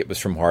I think it was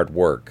from hard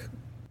work.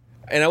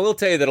 And I will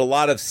tell you that a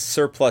lot of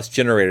surplus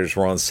generators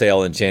were on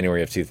sale in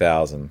January of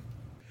 2000.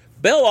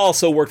 Bell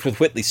also worked with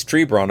Whitley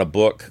Strieber on a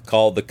book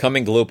called The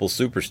Coming Global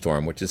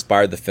Superstorm, which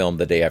inspired the film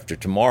The Day After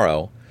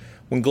Tomorrow,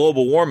 when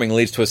global warming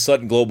leads to a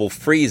sudden global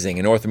freezing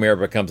and North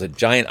America becomes a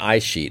giant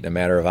ice sheet in a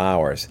matter of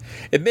hours.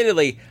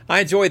 Admittedly,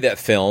 I enjoyed that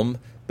film,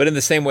 but in the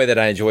same way that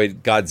I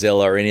enjoyed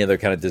Godzilla or any other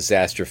kind of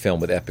disaster film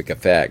with epic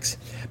effects.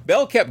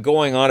 Bell kept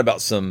going on about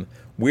some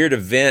weird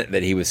event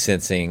that he was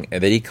sensing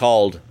and that he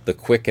called the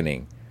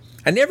quickening.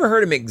 I never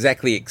heard him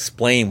exactly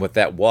explain what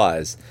that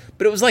was,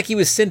 but it was like he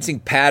was sensing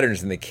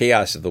patterns in the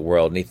chaos of the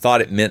world and he thought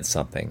it meant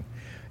something.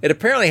 It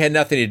apparently had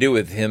nothing to do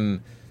with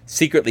him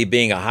secretly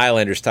being a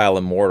Highlander-style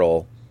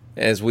immortal,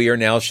 as we are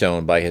now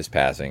shown by his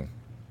passing.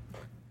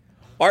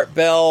 Art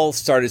Bell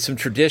started some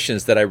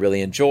traditions that I really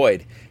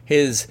enjoyed.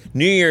 His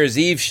New Year's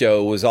Eve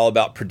show was all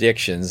about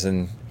predictions,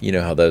 and you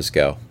know how those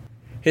go.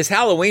 His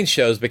Halloween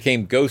shows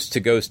became Ghost to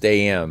Ghost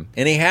AM,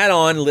 and he had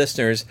on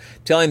listeners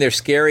telling their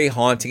scary,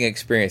 haunting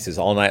experiences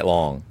all night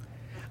long.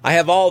 I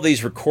have all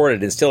these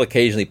recorded and still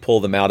occasionally pull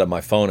them out of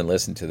my phone and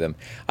listen to them.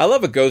 I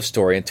love a ghost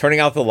story, and turning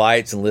out the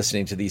lights and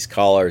listening to these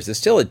callers is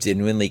still a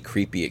genuinely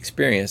creepy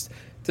experience,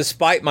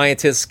 despite my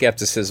intense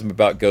skepticism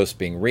about ghosts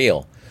being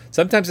real.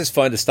 Sometimes it's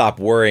fun to stop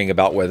worrying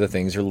about whether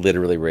things are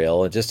literally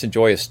real and just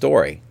enjoy a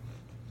story.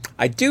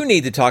 I do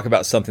need to talk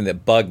about something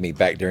that bugged me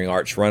back during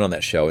Art's run on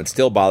that show and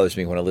still bothers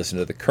me when I listen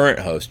to the current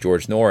host,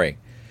 George Norrie.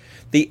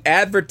 The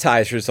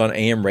advertisers on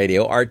AM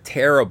radio are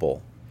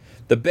terrible.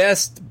 The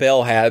best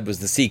Bell had was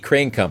the C.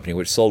 Crane Company,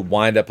 which sold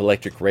wind-up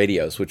electric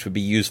radios, which would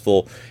be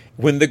useful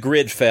when the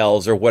grid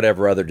fails or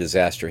whatever other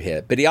disaster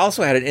hit. But he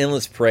also had an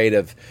endless parade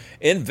of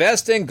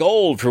invest in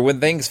gold for when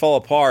things fall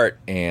apart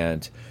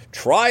and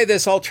try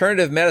this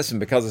alternative medicine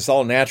because it's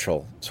all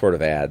natural sort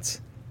of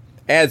ads.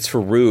 Ads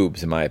for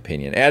rubes, in my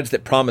opinion. Ads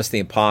that promise the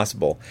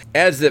impossible.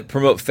 Ads that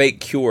promote fake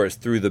cures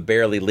through the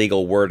barely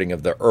legal wording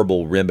of the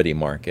herbal remedy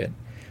market.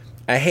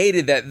 I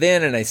hated that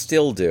then, and I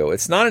still do.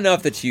 It's not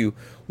enough that you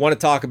want to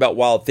talk about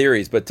wild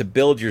theories, but to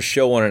build your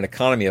show on an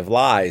economy of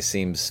lies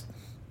seems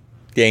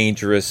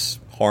dangerous,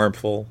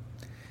 harmful.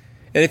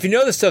 And if you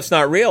know this stuff's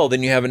not real,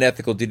 then you have an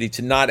ethical duty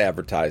to not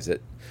advertise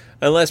it.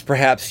 Unless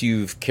perhaps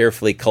you've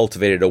carefully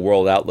cultivated a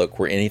world outlook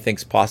where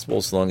anything's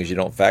possible so long as you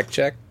don't fact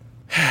check.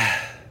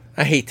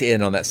 I hate to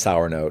end on that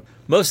sour note.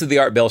 Most of the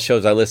Art Bell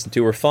shows I listen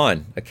to are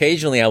fun.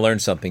 Occasionally I learn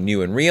something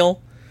new and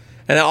real,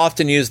 and I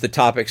often use the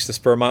topics to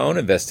spur my own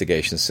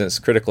investigations since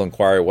Critical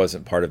Inquiry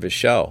wasn't part of his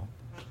show.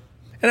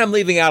 And I'm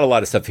leaving out a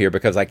lot of stuff here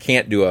because I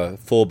can't do a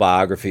full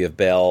biography of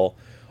Bell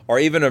or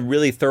even a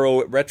really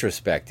thorough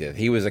retrospective.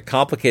 He was a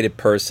complicated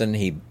person.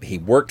 He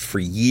worked for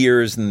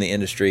years in the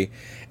industry,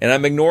 and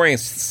I'm ignoring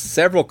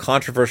several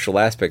controversial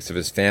aspects of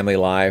his family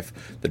life,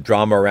 the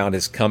drama around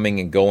his coming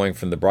and going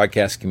from the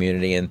broadcast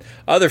community, and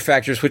other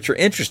factors which are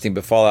interesting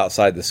but fall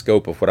outside the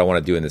scope of what I want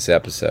to do in this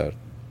episode.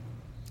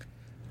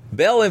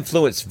 Bell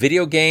influenced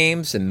video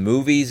games and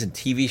movies and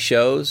TV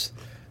shows.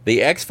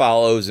 The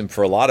X-Files owes him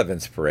for a lot of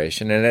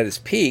inspiration, and at its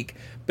peak,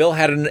 Bill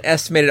had an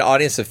estimated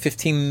audience of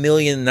 15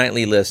 million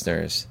nightly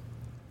listeners.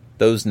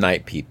 Those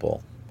night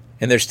people.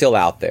 And they're still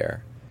out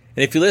there.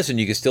 And if you listen,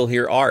 you can still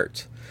hear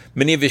Art.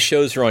 Many of his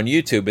shows are on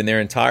YouTube in their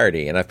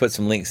entirety, and I've put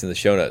some links in the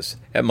show notes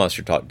at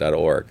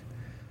monstertalk.org.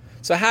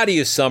 So how do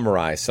you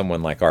summarize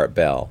someone like Art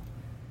Bell?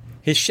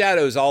 His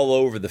shadow's all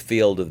over the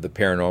field of the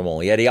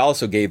paranormal, yet he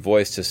also gave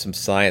voice to some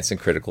science and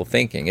critical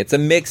thinking. It's a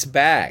mixed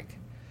bag.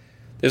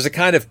 There's a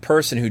kind of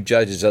person who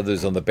judges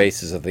others on the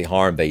basis of the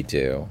harm they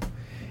do.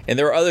 And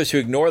there are others who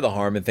ignore the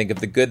harm and think of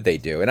the good they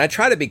do. And I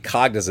try to be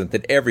cognizant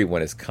that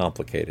everyone is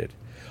complicated.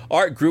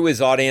 Art grew his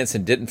audience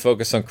and didn't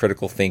focus on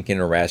critical thinking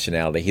or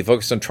rationality. He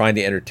focused on trying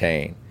to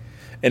entertain.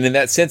 And in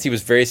that sense, he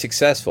was very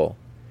successful.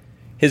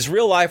 His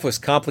real life was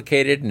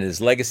complicated, and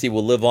his legacy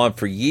will live on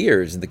for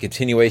years in the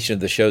continuation of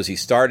the shows he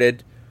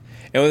started,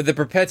 and with the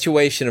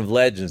perpetuation of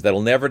legends that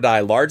will never die,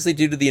 largely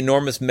due to the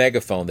enormous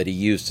megaphone that he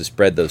used to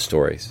spread those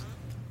stories.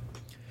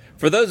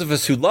 For those of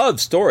us who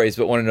love stories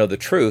but want to know the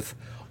truth,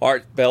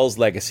 Art Bell's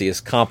legacy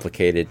is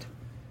complicated,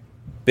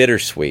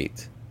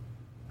 bittersweet,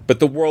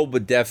 but the world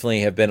would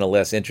definitely have been a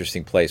less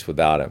interesting place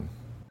without him.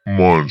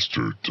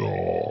 Monster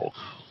Talk.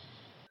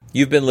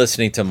 You've been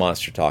listening to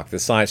Monster Talk, the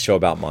science show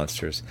about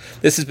monsters.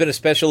 This has been a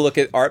special look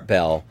at Art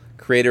Bell,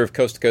 creator of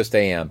Coast to Coast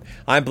AM.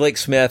 I'm Blake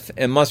Smith,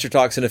 and Monster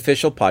Talk's an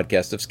official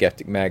podcast of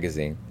Skeptic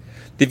Magazine.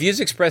 The views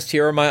expressed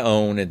here are my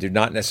own and do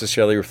not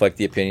necessarily reflect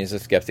the opinions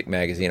of Skeptic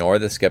Magazine or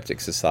the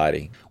Skeptic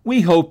Society.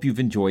 We hope you've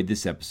enjoyed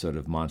this episode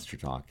of Monster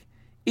Talk.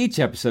 Each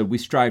episode, we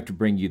strive to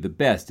bring you the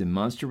best in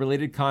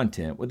monster-related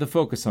content with a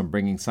focus on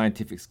bringing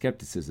scientific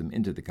skepticism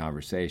into the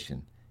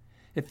conversation.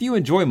 If you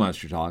enjoy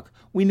Monster Talk,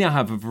 we now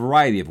have a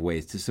variety of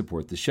ways to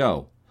support the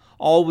show,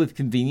 all with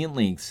convenient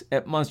links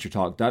at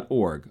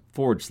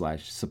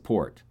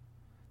monstertalk.org/support.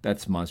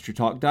 That's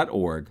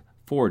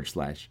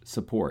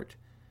monstertalk.org/support.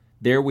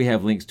 There we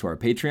have links to our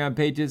Patreon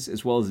pages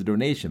as well as a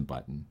donation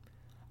button.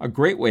 A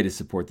great way to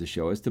support the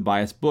show is to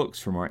buy us books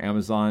from our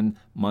Amazon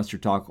Monster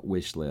Talk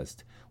wish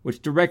list,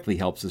 which directly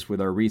helps us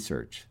with our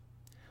research.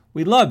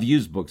 We love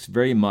used books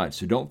very much,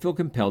 so don't feel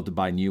compelled to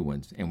buy new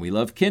ones, and we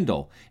love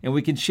Kindle, and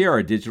we can share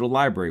our digital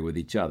library with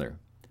each other.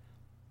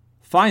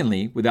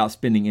 Finally, without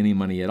spending any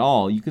money at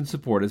all, you can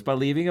support us by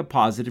leaving a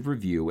positive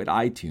review at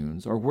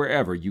iTunes or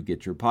wherever you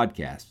get your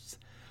podcasts.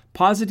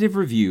 Positive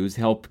reviews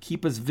help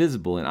keep us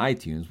visible in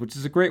iTunes, which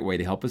is a great way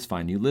to help us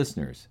find new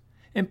listeners.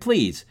 And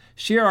please,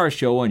 share our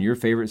show on your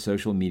favorite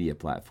social media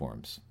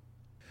platforms.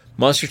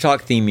 Monster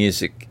Talk theme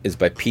music is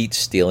by Pete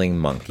Stealing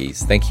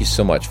Monkeys. Thank you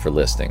so much for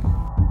listening.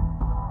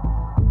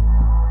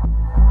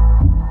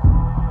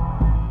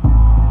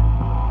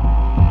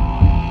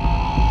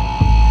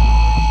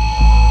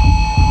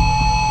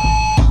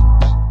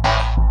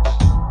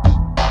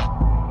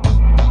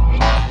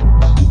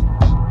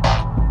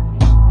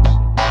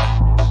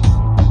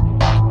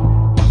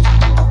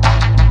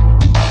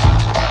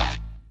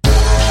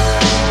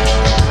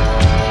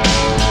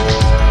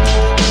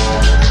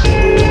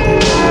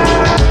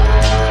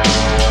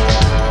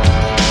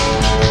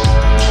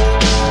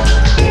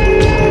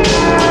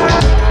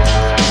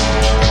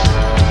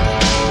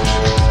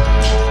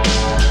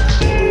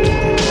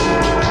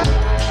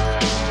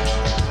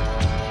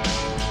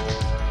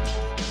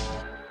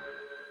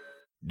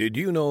 Did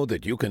you know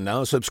that you can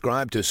now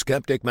subscribe to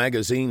Skeptic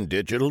Magazine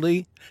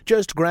digitally?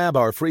 Just grab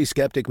our free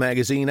Skeptic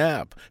Magazine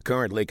app,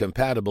 currently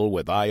compatible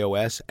with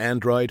iOS,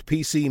 Android,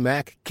 PC,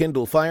 Mac,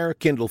 Kindle Fire,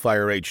 Kindle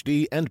Fire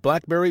HD, and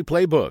BlackBerry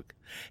Playbook.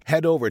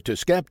 Head over to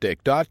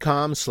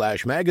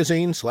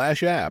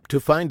skeptic.com/magazine/app to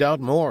find out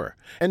more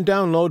and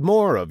download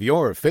more of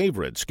your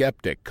favorite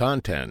Skeptic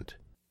content.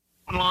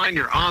 Online,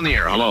 you're on the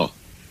air. Hello.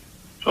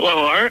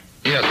 Hello, Art.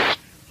 Yes.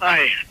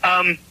 Hi.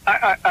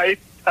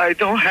 I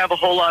don't have a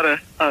whole lot of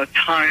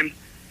time.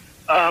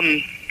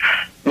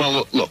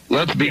 Well, look,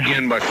 let's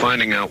begin by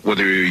finding out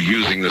whether you're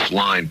using this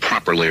line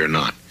properly or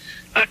not.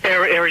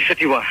 Area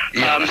 51.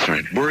 Yeah, that's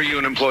right. Were you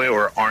an employee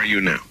or are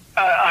you now?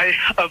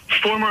 A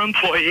former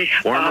employee.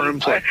 Former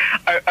employee.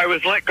 I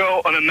was let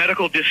go on a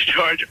medical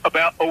discharge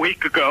about a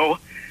week ago,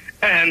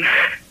 and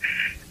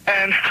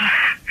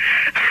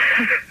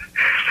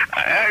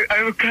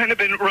I've kind of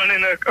been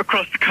running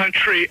across the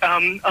country. Oh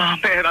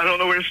man, I don't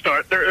know where to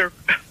start. They're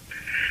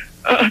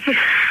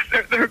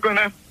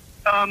gonna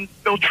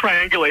they'll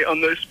triangulate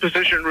on this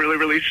position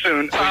really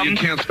soon. So you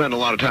can't spend a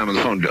lot of time on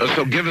the phone.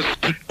 So give us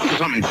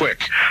something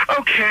quick.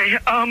 Okay.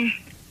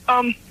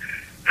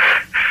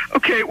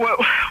 Okay.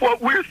 What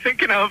we're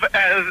thinking of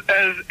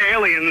as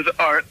aliens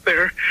are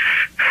they're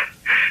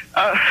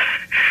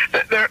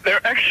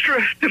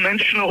extra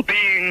dimensional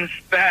beings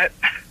that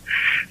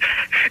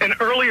an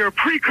earlier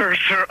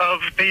precursor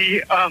of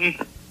the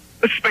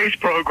space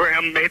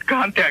program made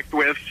contact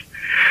with.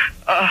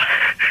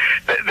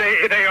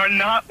 They are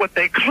not what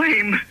they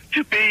claim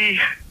to be.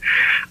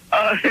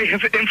 They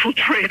have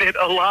infiltrated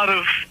a lot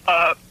of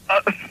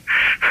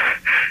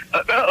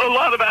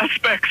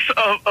aspects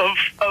of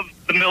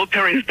the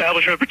military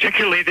establishment,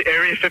 particularly the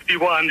Area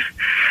 51.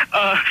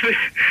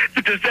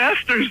 The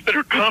disasters that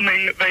are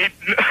coming,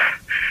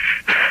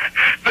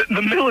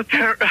 the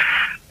military.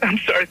 I'm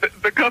sorry,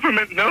 the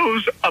government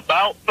knows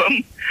about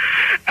them,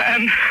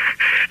 and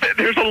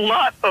there's a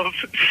lot of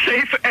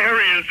safe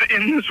areas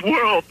in this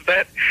world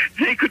that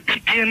they could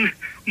begin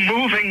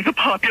moving the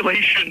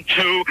population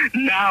to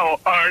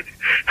now, Art.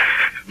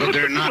 But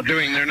they're not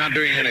doing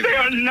anything. They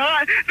are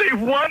not. They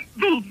want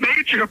the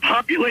major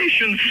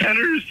population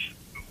centers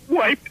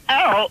wiped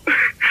out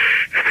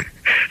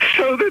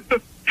so that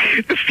the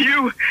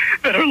few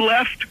that are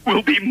left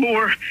will be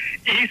more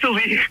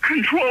easily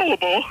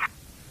controllable.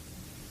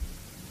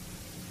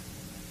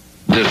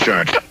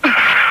 Discharge.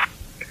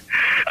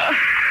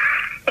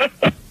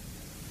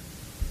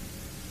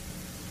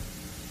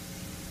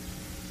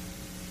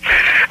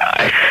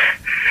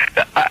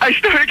 I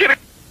started getting...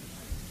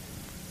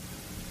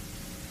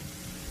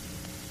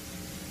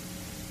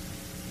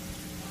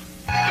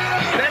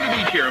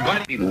 Sandy Beach here,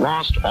 inviting. We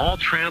lost all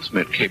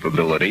transmit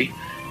capability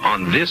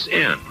on this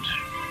end.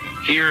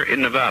 Here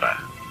in Nevada,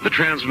 the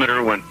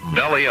transmitter went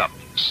belly up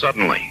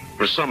suddenly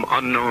for some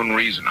unknown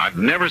reason. I've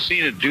never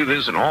seen it do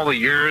this in all the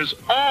years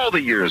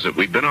that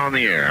we've been on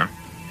the air.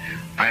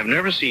 I have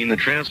never seen the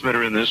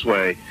transmitter in this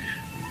way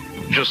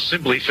just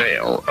simply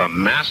fail,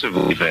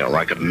 massively fail,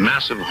 like a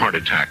massive heart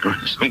attack of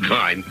some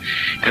kind.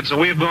 And so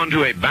we have gone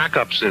to a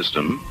backup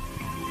system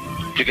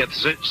to get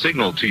the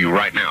signal to you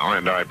right now,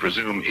 and I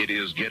presume it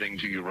is getting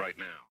to you right now.